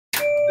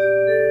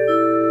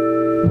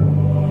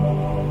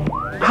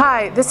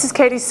Hi, this is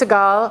Katey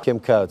Sagal. Kim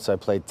Coates, I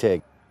played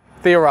Tig.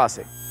 Theo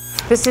Rossi.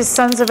 This is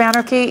Sons of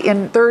Anarchy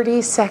in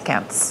 30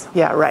 seconds.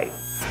 Yeah, right.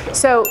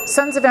 So,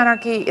 Sons of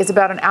Anarchy is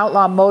about an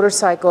outlaw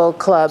motorcycle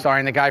club.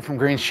 Starring the guy from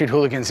Green Street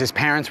Hooligans. His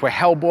parents were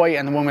Hellboy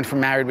and the woman from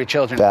Married with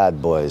Children.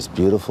 Bad boys,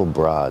 beautiful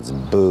broads,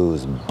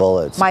 booze,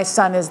 bullets. My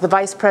son is the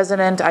vice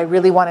president. I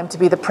really want him to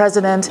be the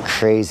president.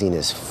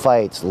 Craziness,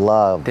 fights,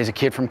 love. There's a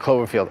kid from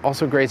Cloverfield,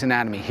 also Grey's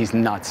Anatomy. He's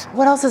nuts.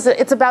 What else is it?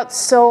 It's about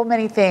so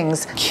many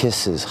things.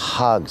 Kisses,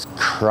 hugs,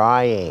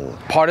 crying.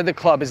 Part of the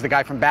club is the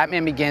guy from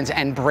Batman Begins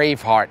and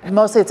Braveheart.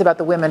 Mostly it's about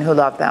the women who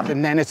love them.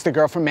 And then it's the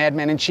girl from Mad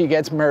Men and she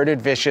gets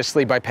murdered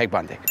viciously by Peg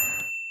Bundy.